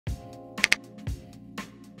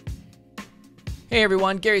Hey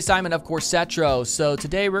everyone, Gary Simon of Corsetro. So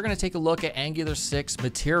today we're going to take a look at Angular 6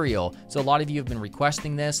 material. So a lot of you have been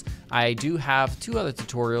requesting this. I do have two other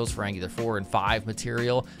tutorials for Angular 4 and 5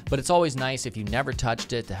 material, but it's always nice if you never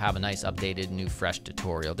touched it to have a nice updated new fresh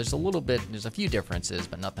tutorial. There's a few differences,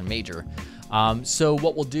 but nothing major. So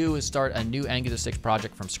what we'll do is start a new Angular 6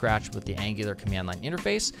 project from scratch with the Angular command line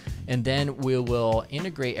interface, and then we will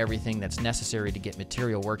integrate everything that's necessary to get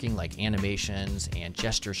material working, like animations and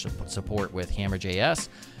gesture support with Hammer.js,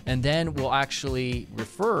 and then we'll actually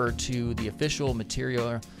refer to the official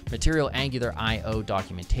material Angular IO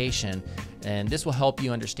documentation, and this will help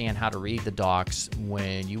you understand how to read the docs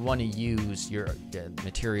when you want to use your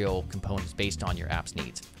material components based on your app's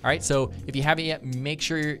needs. All right, so if you haven't yet, make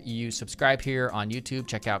sure you subscribe here on YouTube,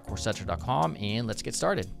 check out corsetro.com, and let's get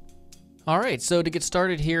started. All right, so to get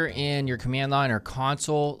started here in your command line or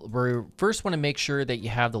console, we first want to make sure that you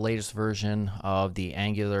have the latest version of the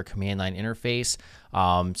Angular command line interface.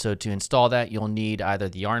 So to install that, you'll need either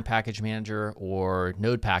the Yarn package manager or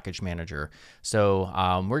Node package manager. So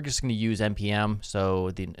we're just going to use npm,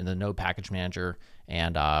 so the Node package manager,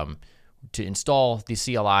 and to install the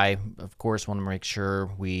CLI, of course, want to make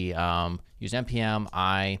sure we use npm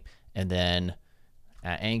I and then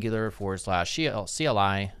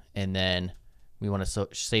Angular/CLI. And then we want to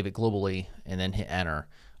save it globally and then hit enter.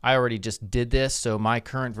 I already just did this, so my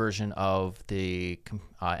current version of the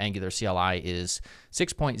Angular CLI is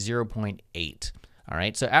 6.0.8. All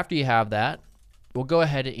right, so after you have that, we'll go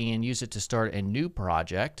ahead and use it to start a new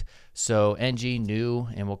project. So ng new,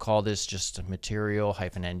 and we'll call this just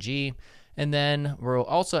material-ng. And then we'll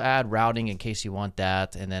also add routing in case you want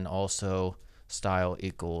that, and then also style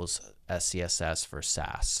equals SCSS for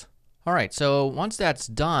sass. All right, so once that's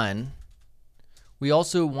done, we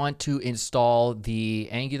also want to install the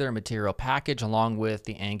Angular material package along with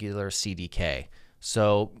the Angular CDK.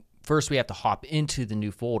 So first we have to hop into the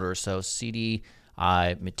new folder. So cd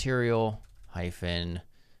material hyphen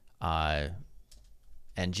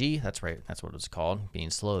ng, that's right, that's what it's called, being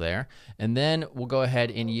slow there. And then we'll go ahead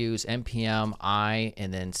and use npm I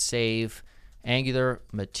and then save Angular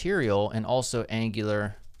material and also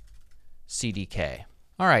Angular CDK.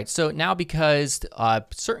 All right, so now because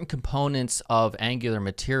certain components of Angular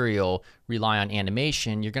material rely on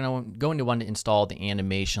animation, you're going to want to install the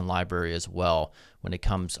animation library as well when it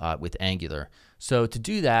comes with Angular. So to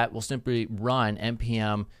do that, we'll simply run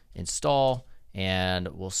npm install, and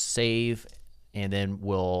we'll save, and then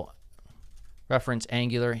we'll reference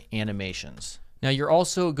Angular animations. Now you're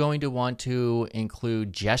also going to want to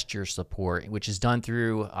include gesture support, which is done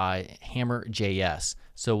through Hammer.js.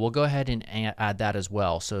 So we'll go ahead and add that as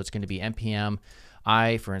well. So it's going to be npm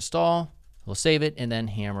I for install, we'll save it, and then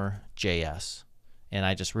Hammer.js. And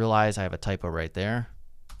I just realized I have a typo right there.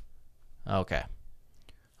 Okay.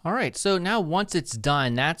 All right, so now once it's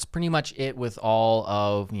done, that's pretty much it with all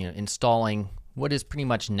of installing what is pretty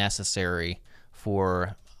much necessary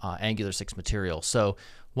for Angular 6 material. So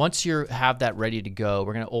once you have that ready to go,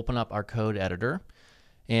 we're going to open up our code editor.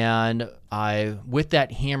 And with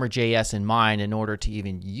that Hammer.js in mind, in order to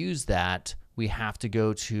even use that, we have to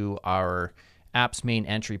go to our app's main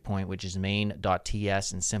entry point, which is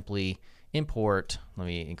main.ts, and simply import, let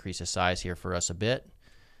me increase the size here for us a bit,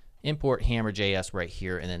 import Hammer.js right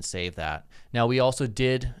here, and then save that. Now we also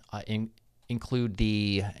did include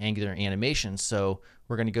the Angular animation, so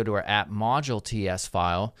we're going to go to our app module ts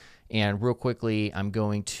file, and real quickly I'm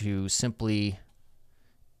going to simply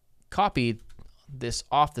copy this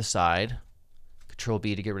off the side, Control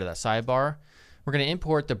B to get rid of that sidebar. We're going to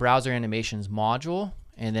import the browser animations module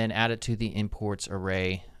and then add it to the imports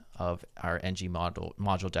array of our ng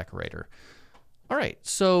module decorator. All right,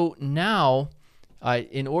 so now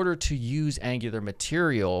in order to use Angular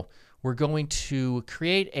material, we're going to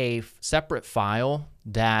create a separate file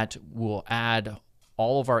that will add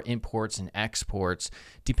all of our imports and exports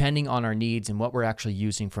depending on our needs and what we're actually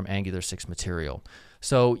using from Angular 6 material.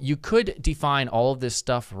 So you could define all of this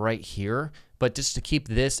stuff right here, but just to keep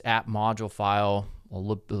this app module file a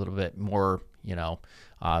little bit more,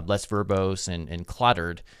 less verbose and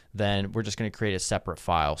cluttered, then we're just going to create a separate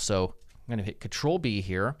file. So I'm going to hit Control B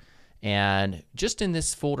here, and just in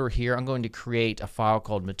this folder here, I'm going to create a file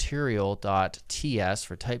called material.ts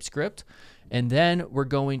for TypeScript, and then we're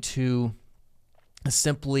going to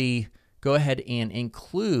simply go ahead and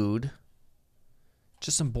include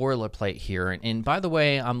just some boilerplate here. And by the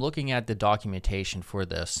way, I'm looking at the documentation for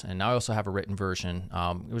this, and I also have a written version,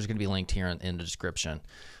 which is going to be linked here in the description.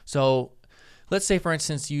 So let's say, for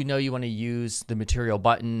instance, you want to use the material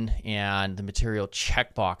button and the material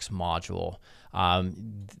checkbox module.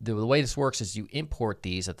 The way this works is you import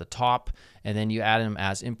these at the top, and then you add them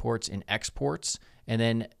as imports and exports, and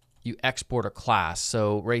then you export a class.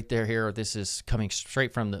 So right there, here, this is coming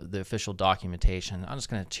straight from the official documentation. I'm just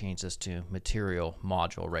going to change this to material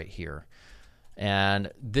module right here. And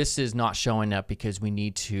this is not showing up because we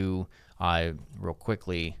need to real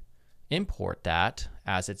quickly import that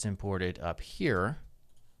as it's imported up here,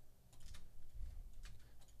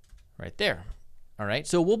 right there. All right,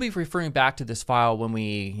 so we'll be referring back to this file when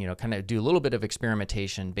we, kind of do a little bit of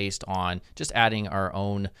experimentation based on just adding our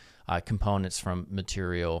own components from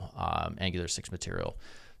material, Angular 6 material.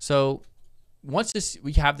 So once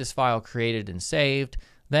we have this file created and saved,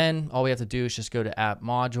 then all we have to do is just go to app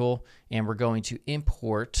module, and we're going to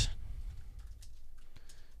import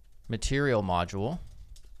material module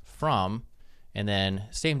from, and then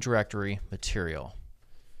same directory, material.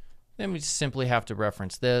 Then we simply have to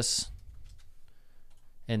reference this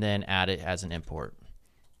and then add it as an import.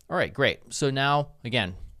 All right, great. So now,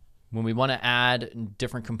 again, when we want to add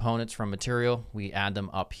different components from material, we add them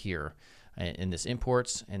up here in this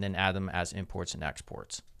imports, and then add them as imports and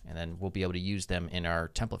exports. And then we'll be able to use them in our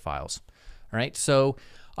template files. All right, so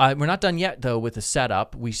we're not done yet, though, with the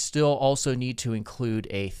setup. We still also need to include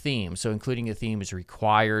a theme. So including a theme is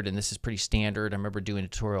required, and this is pretty standard. I remember doing a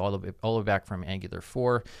tutorial all the way back from Angular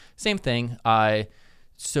 4. Same thing.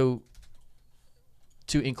 So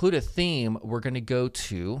to include a theme, we're going to go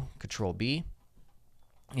to Control B,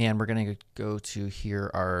 and we're going to go to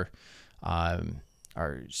here our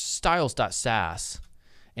styles.sass,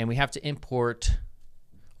 and we have to import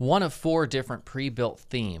one of 4 different pre-built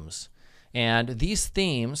themes. And these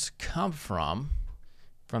themes come from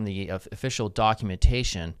the official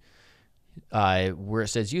documentation where it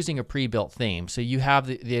says using a pre-built theme. So you have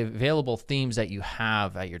the available themes that you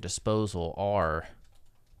have at your disposal are,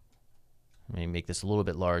 let me make this a little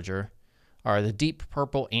bit larger, are the deep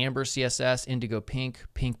purple amber CSS, indigo pink,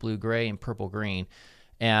 pink blue gray, and purple green.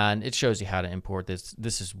 And it shows you how to import this.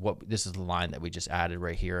 This is the line that we just added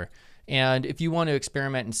right here. And if you want to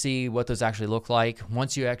experiment and see what those actually look like,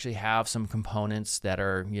 once you actually have some components that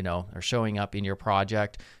are, are showing up in your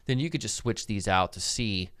project, then you could just switch these out to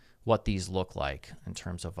see what these look like in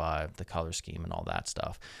terms of the color scheme and all that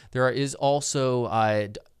stuff. There is also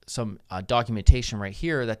some documentation right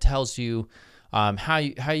here that tells you how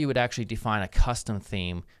you would actually define a custom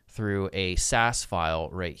theme through a sass file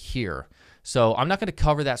right here. So I'm not going to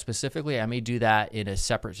cover that specifically. I may do that in a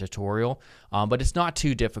separate tutorial, but it's not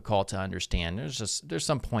too difficult to understand. There's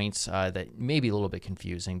some points that may be a little bit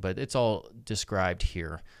confusing, but it's all described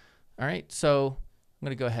here. All right, so I'm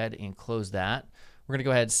going to go ahead and close that. We're going to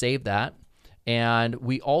go ahead and save that. And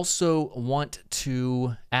we also want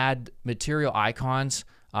to add material icons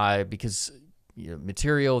because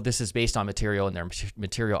material, this is based on material, and they're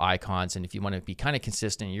material icons. And if you want to be kind of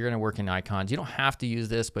consistent, you're going to work in icons. You don't have to use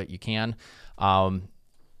this, but you can.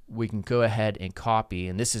 We can go ahead and copy,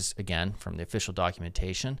 and this is again from the official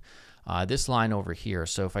documentation, this line over here.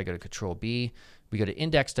 So if I go to Control B, we go to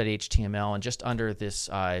index.html, and just under this,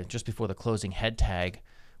 just before the closing head tag,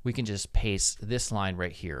 we can just paste this line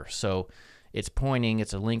right here. So it's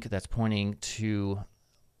a link that's pointing to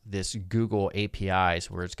this Google APIs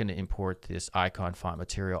where it's going to import this icon font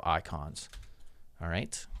material icons. All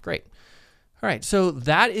right, great. All right, so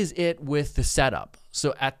that is it with the setup.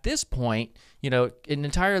 So at this point, it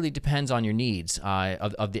entirely depends on your needs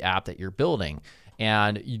of the app that you're building.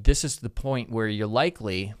 And this is the point where you're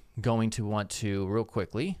likely going to want to, real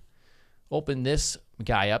quickly, open this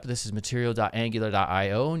guy up. This is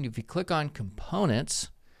material.angular.io. And if you click on components,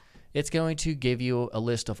 it's going to give you a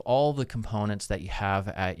list of all the components that you have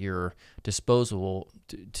at your disposal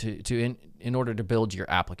in order to build your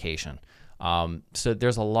application. So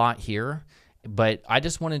there's a lot here, but I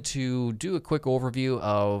just wanted to do a quick overview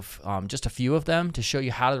of just a few of them to show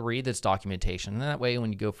you how to read this documentation. And that way,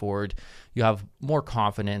 when you go forward, you have more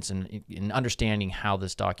confidence in understanding how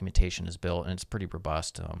this documentation is built, and it's pretty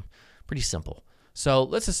robust, pretty simple. So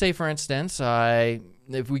let's just say, for instance,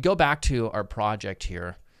 if we go back to our project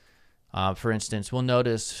here, for instance, we'll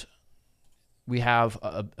notice we have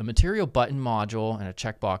a material button module and a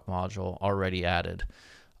checkbox module already added.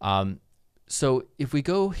 So if we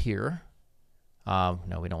go here,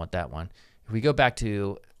 no, we don't want that one. If we go back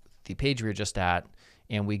to the page we were just at,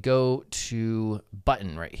 and we go to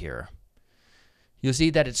button right here, you'll see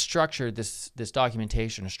that it's structured, this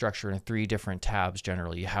documentation is structured in 3 different tabs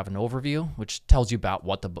generally. You have an overview, which tells you about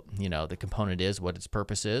what the component is, what its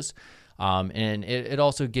purpose is. And it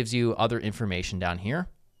also gives you other information down here.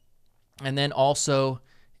 And then also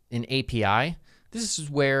an API, this is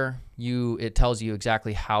where it tells you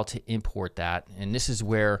exactly how to import that. And this is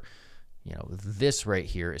where, this right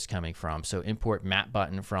here is coming from. So import matte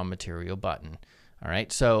button from material button. All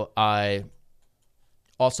right. So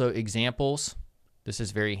also examples. This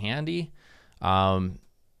is very handy.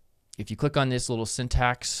 If you click on this little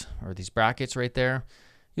syntax or these brackets right there,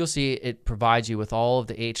 you'll see it provides you with all of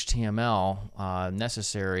the HTML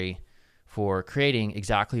necessary for creating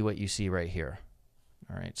exactly what you see right here.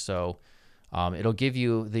 All right, so it'll give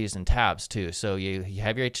you these in tabs too. So you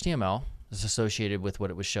have your HTML that's associated with what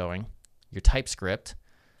it was showing, your TypeScript.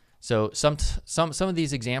 So some of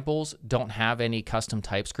these examples don't have any custom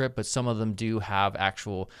TypeScript, but some of them do have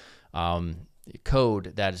actual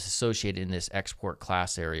code that is associated in this export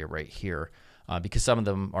class area right here, because some of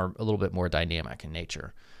them are a little bit more dynamic in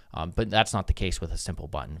nature. But that's not the case with a simple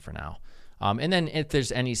button for now. And then if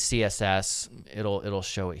there's any CSS, it'll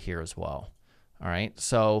show it here as well. All right,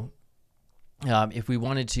 so if we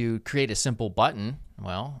wanted to create a simple button,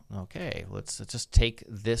 well, okay, let's just take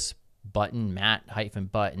this button,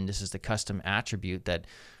 matte-button. This is the custom attribute that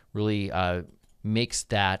really makes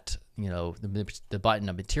that, the button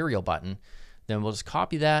a material button. Then we'll just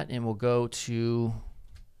copy that and we'll go to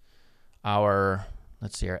our,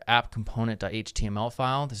 let's see, our app component.html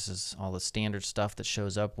file. This is all the standard stuff that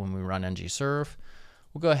shows up when we run ngserve.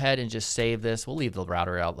 We'll go ahead and just save this. We'll leave the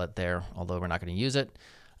router outlet there, although we're not going to use it.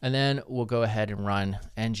 And then we'll go ahead and run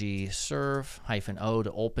ngserve-o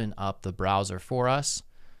to open up the browser for us.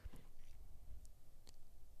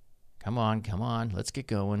 Come on, let's get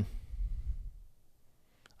going.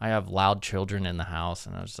 I have loud children in the house,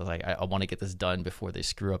 and I was just like, I want to get this done before they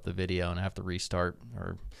screw up the video, and I have to restart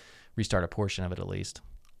a portion of it at least.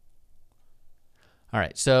 All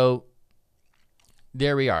right, so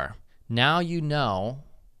there we are. Now you know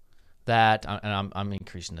that, and I'm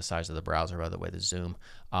increasing the size of the browser, by the way, the zoom.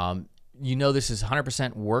 You know this is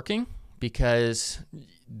 100% working because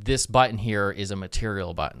this button here is a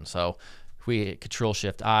material button. So if we hit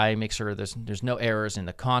Control-Shift-I, make sure there's no errors in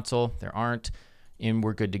the console. There aren't. And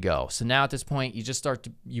we're good to go. So now at this point,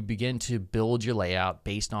 you begin to build your layout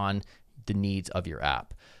based on the needs of your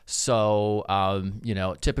app. So,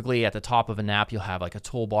 typically at the top of an app, you'll have like a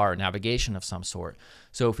toolbar or navigation of some sort.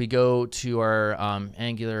 So if we go to our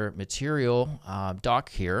Angular material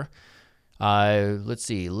doc here, let's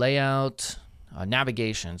see, layout,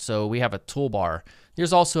 navigation. So we have a toolbar.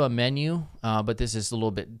 There's also a menu, but this is a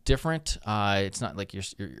little bit different. It's not like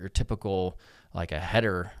your typical like a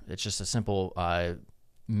header. It's just a simple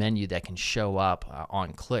menu that can show up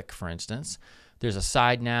on click, for instance. There's a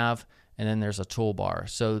side nav, and then there's a toolbar.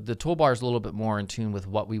 So the toolbar is a little bit more in tune with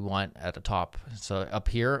what we want at the top. So up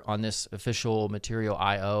here on this official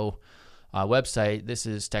Material.io website, this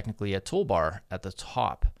is technically a toolbar at the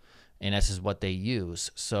top, and this is what they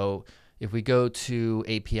use. So if we go to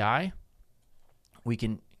API, we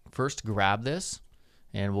can first grab this,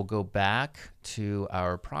 and we'll go back to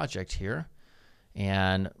our project here,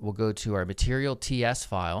 and we'll go to our material TS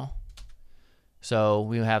file. So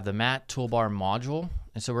we have the matte toolbar module,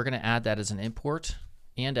 and so we're going to add that as an import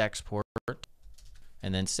and export,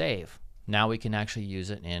 and then save. Now we can actually use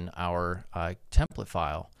it in our template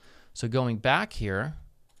file. So going back here,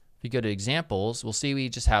 if you go to examples, we'll see we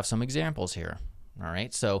just have some examples here. All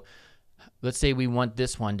right, so let's say we want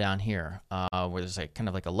this one down here, where there's like kind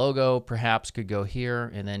of like a logo, perhaps could go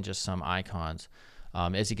here, and then just some icons.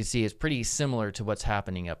 As you can see, it's pretty similar to what's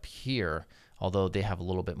happening up here, although they have a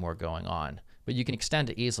little bit more going on. But you can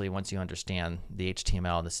extend it easily once you understand the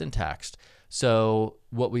HTML and the syntax. So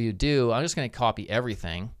what we do, I'm just going to copy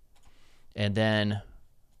everything, and then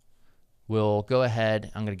we'll go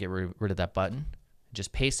ahead. I'm going to get rid of that button.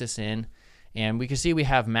 Just paste this in, and we can see we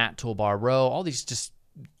have matte toolbar row, all these just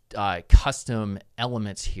custom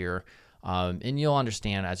elements here, and you'll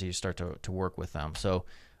understand as you start to work with them. So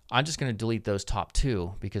I'm just going to delete those top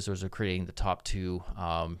two because those are creating the top two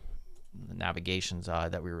navigations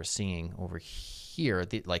that we were seeing over here,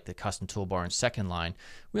 like the custom toolbar and second line.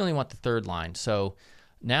 We only want the third line. So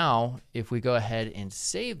now if we go ahead and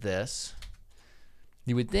save this,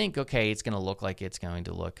 you would think, okay, it's going to look like it's going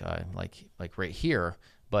to look like right here,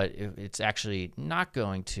 but it's actually not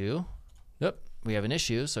going to. Yep, we have an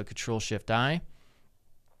issue. So Control-Shift-I.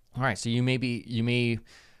 All right, so you may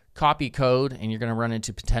copy code and you're going to run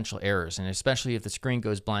into potential errors, and especially if the screen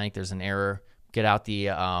goes blank, there's an error. Get out the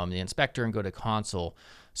inspector and go to console.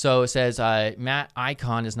 So it says matte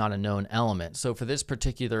icon is not a known element. So for this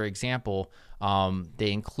particular example,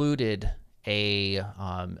 they included a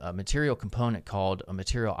material component called a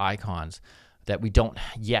material icons that we don't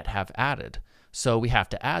yet have added. So we have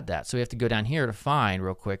to add that. So we have to go down here to find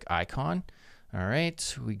real quick icon. All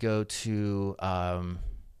right, we go to,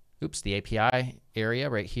 the API area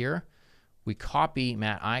right here. We copy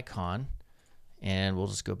matte icon, and we'll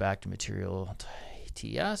just go back to material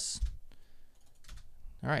TS.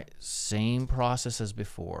 All right, same process as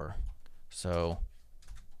before. So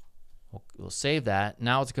we'll save that.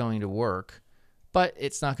 Now it's going to work, but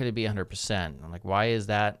it's not going to be 100%. I'm like, why is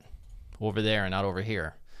that over there and not over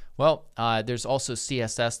here? Well, there's also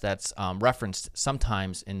CSS that's referenced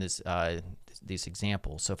sometimes in these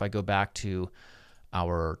examples. So if I go back to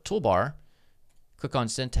our toolbar, click on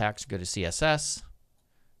syntax, go to CSS,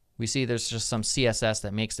 we see there's just some CSS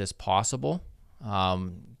that makes this possible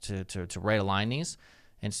to right align these.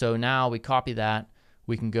 And so now we copy that.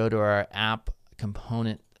 We can go to our app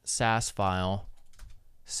component sass file,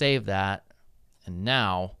 save that, and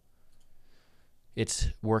now it's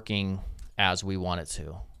working as we want it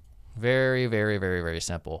to. Very, very, very, very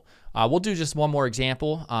simple. We'll do just one more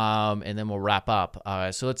example, and then we'll wrap up.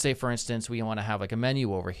 So let's say, for instance, we want to have like a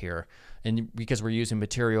menu over here. And because we're using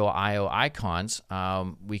Material IO icons,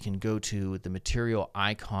 we can go to the Material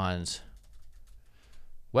Icons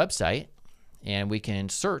website, and we can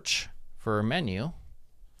search for a menu.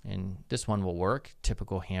 And this one will work,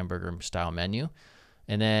 typical hamburger style menu.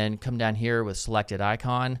 And then come down here with selected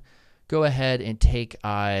icon. Go ahead and take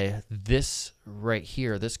this right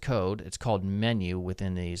here, this code. It's called menu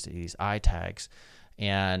within these I tags.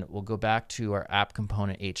 And we'll go back to our app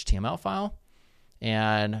component HTML file.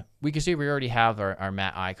 And we can see we already have our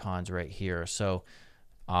matte icons right here. So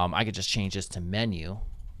I could just change this to menu,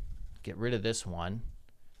 get rid of this one,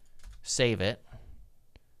 save it.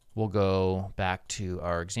 We'll go back to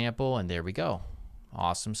our example, and there we go.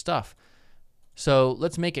 Awesome stuff. So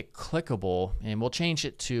let's make it clickable, and we'll change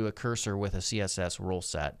it to a cursor with a CSS rule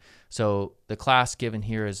set. So the class given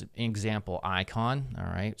here is example icon.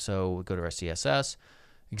 All right, so we'll go to our CSS.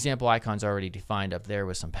 Example icon's already defined up there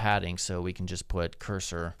with some padding, so we can just put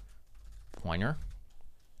cursor pointer.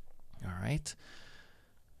 All right,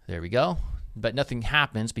 there we go. But nothing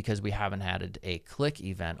happens because we haven't added a click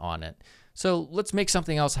event on it. So let's make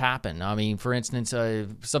something else happen. I mean, for instance,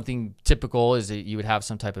 something typical is that you would have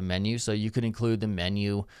some type of menu. So you could include the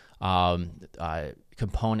menu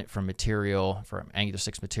component from material, from Angular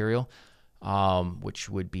 6 material, which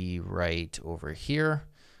would be right over here.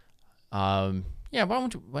 Yeah,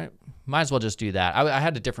 might as well just do that. I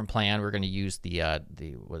had a different plan. We're going to use the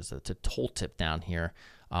tooltip down here,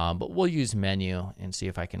 but we'll use menu and see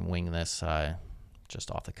if I can wing this just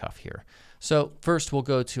off the cuff here. So first we'll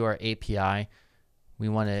go to our API. We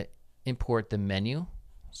want to import the menu.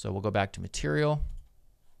 So we'll go back to material.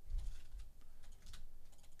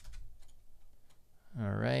 All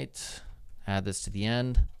right, add this to the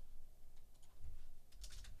end.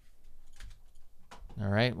 All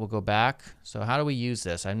right, we'll go back. So how do we use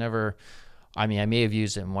this? I may have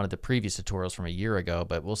used it in one of the previous tutorials from a year ago,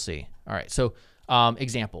 but we'll see. All right, so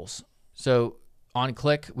examples. So on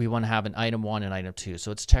click, we want to have an item 1 and item 2.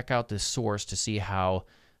 So let's check out this source to see how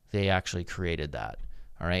they actually created that.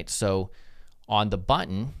 All right, so on the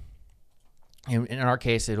button, in our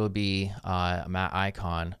case, it'll be a matte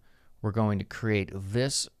icon. We're going to create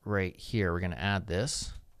this right here. We're going to add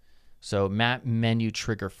this. So matte menu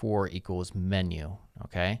trigger 4 equals menu.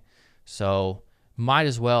 Okay, so might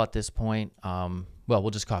as well at this point, well, we'll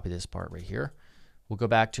just copy this part right here. We'll go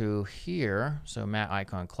back to here. So matte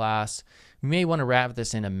icon class. We may want to wrap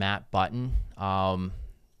this in a matte button,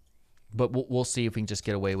 but we'll see if we can just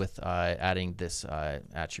get away with adding this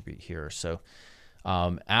attribute here. So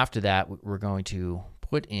after that, we're going to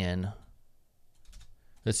put in,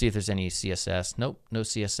 let's see if there's any CSS. Nope, no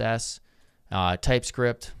CSS.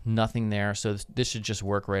 TypeScript, nothing there. So this should just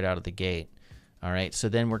work right out of the gate. All right, so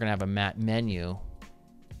then we're gonna have a matte menu.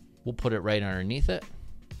 We'll put it right underneath it.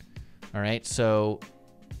 All right, so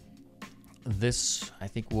this I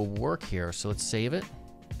think will work here. So let's save it.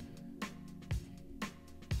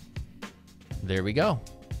 There we go.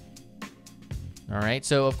 All right,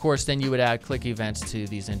 so of course then you would add click events to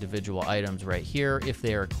these individual items right here if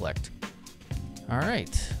they are clicked. All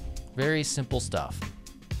right, very simple stuff.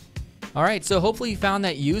 All right, so hopefully you found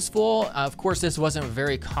that useful. Of course, this wasn't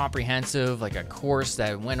very comprehensive, like a course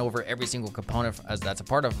that went over every single component as that's a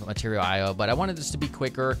part of Material IO, but I wanted this to be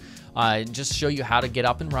quicker, just show you how to get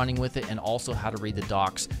up and running with it and also how to read the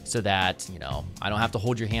docs so that, you know, I don't have to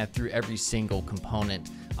hold your hand through every single component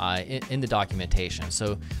in the documentation.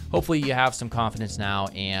 So hopefully you have some confidence now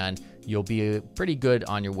and you'll be pretty good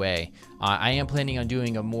on your way. I am planning on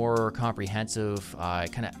doing a more comprehensive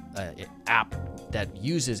kind of app that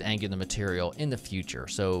uses Angular material in the future.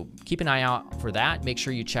 So keep an eye out for that. Make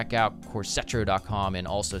sure you check out coursetro.com and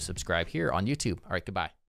also subscribe here on YouTube. All right, goodbye.